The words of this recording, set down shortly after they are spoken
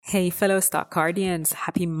Hey fellow Stock Guardians,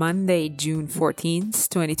 happy Monday, June 14th,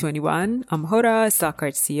 2021. I'm Hoda, Stock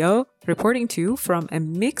Guard CEO, reporting to you from a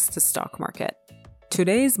mixed stock market.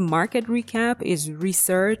 Today's market recap is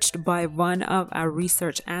researched by one of our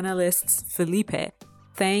research analysts, Felipe.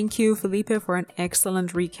 Thank you, Felipe, for an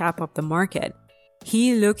excellent recap of the market.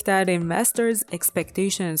 He looked at investors'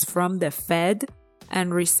 expectations from the Fed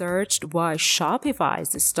and researched why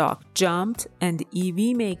Shopify's stock jumped and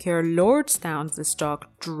EV maker Lordstown's stock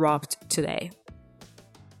dropped today.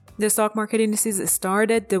 The stock market indices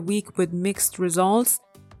started the week with mixed results.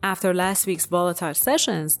 After last week's volatile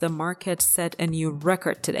sessions, the market set a new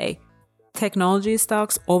record today. Technology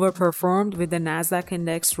stocks overperformed with the Nasdaq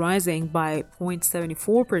index rising by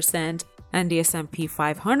 0.74% and the S&P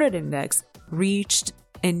 500 index reached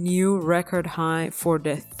a new record high for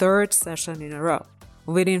the third session in a row.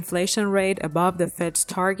 With inflation rate above the Fed's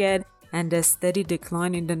target and a steady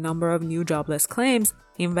decline in the number of new jobless claims,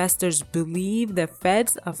 investors believe the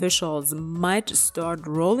Fed's officials might start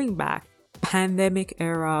rolling back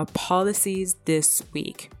pandemic-era policies this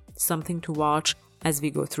week. Something to watch as we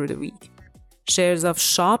go through the week. Shares of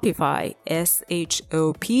Shopify,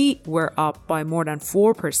 SHOP, were up by more than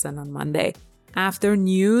 4% on Monday, after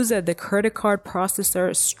news that the credit card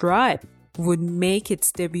processor Stripe would make its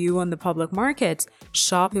debut on the public markets.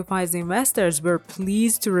 Shopify's investors were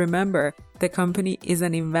pleased to remember the company is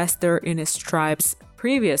an investor in Stripe's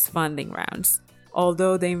previous funding rounds.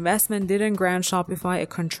 Although the investment didn't grant Shopify a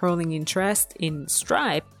controlling interest in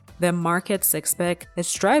Stripe, the markets expect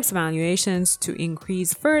Stripe's valuations to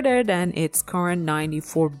increase further than its current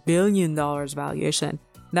 $94 billion valuation.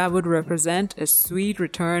 That would represent a sweet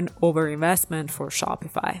return over investment for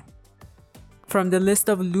Shopify. From the list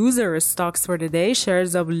of loser stocks for the day,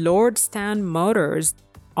 shares of Lordstown Motors,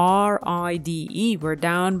 RIDE, were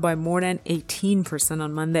down by more than 18%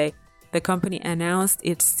 on Monday. The company announced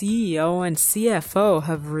its CEO and CFO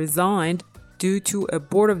have resigned due to a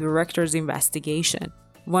board of directors investigation.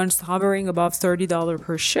 Once hovering above $30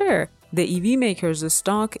 per share, the EV maker's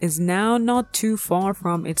stock is now not too far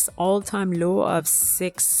from its all-time low of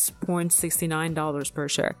 $6.69 per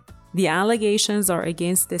share. The allegations are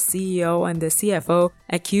against the CEO and the CFO,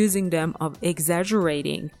 accusing them of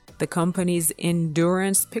exaggerating the company's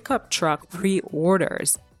endurance pickup truck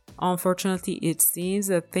pre-orders. Unfortunately, it seems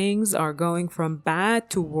that things are going from bad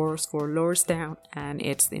to worse for Lordstown and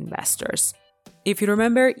its investors. If you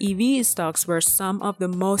remember, EV stocks were some of the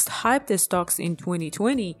most hyped stocks in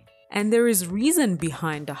 2020, and there is reason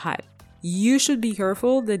behind the hype. You should be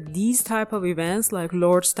careful that these type of events like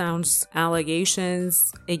Lordstown's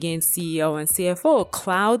allegations against CEO and CFO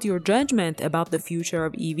cloud your judgment about the future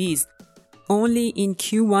of EVs. Only in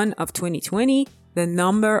Q1 of 2020, the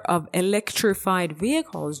number of electrified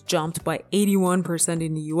vehicles jumped by 81%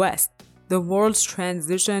 in the US. The world's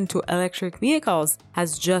transition to electric vehicles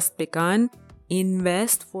has just begun.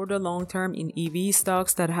 Invest for the long term in EV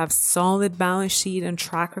stocks that have solid balance sheet and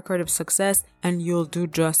track record of success, and you'll do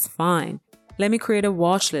just fine. Let me create a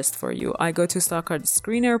watch list for you. I go to StockCard's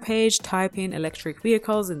screener page, type in electric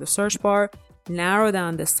vehicles in the search bar, narrow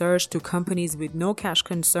down the search to companies with no cash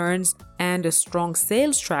concerns and a strong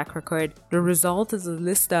sales track record. The result is a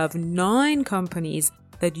list of 9 companies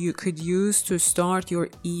that you could use to start your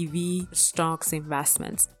EV stocks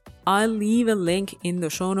investments. I'll leave a link in the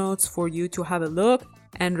show notes for you to have a look.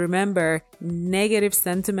 And remember, negative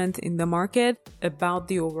sentiment in the market about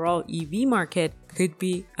the overall EV market could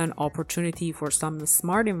be an opportunity for some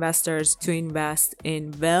smart investors to invest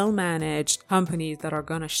in well-managed companies that are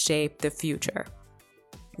going to shape the future.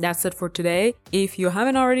 That's it for today. If you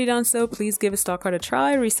haven't already done so, please give StockCard a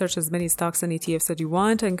try, research as many stocks and ETFs that you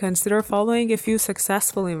want, and consider following a few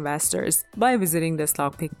successful investors by visiting the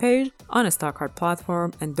stock pick page on a StockCard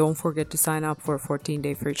platform. And don't forget to sign up for a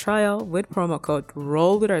 14-day free trial with promo code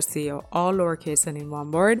ROLLWITHOURCEO, all lowercase and in one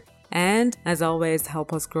word. And as always,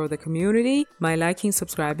 help us grow the community by liking,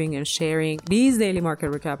 subscribing, and sharing these daily market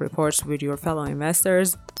recap reports with your fellow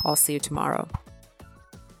investors. I'll see you tomorrow.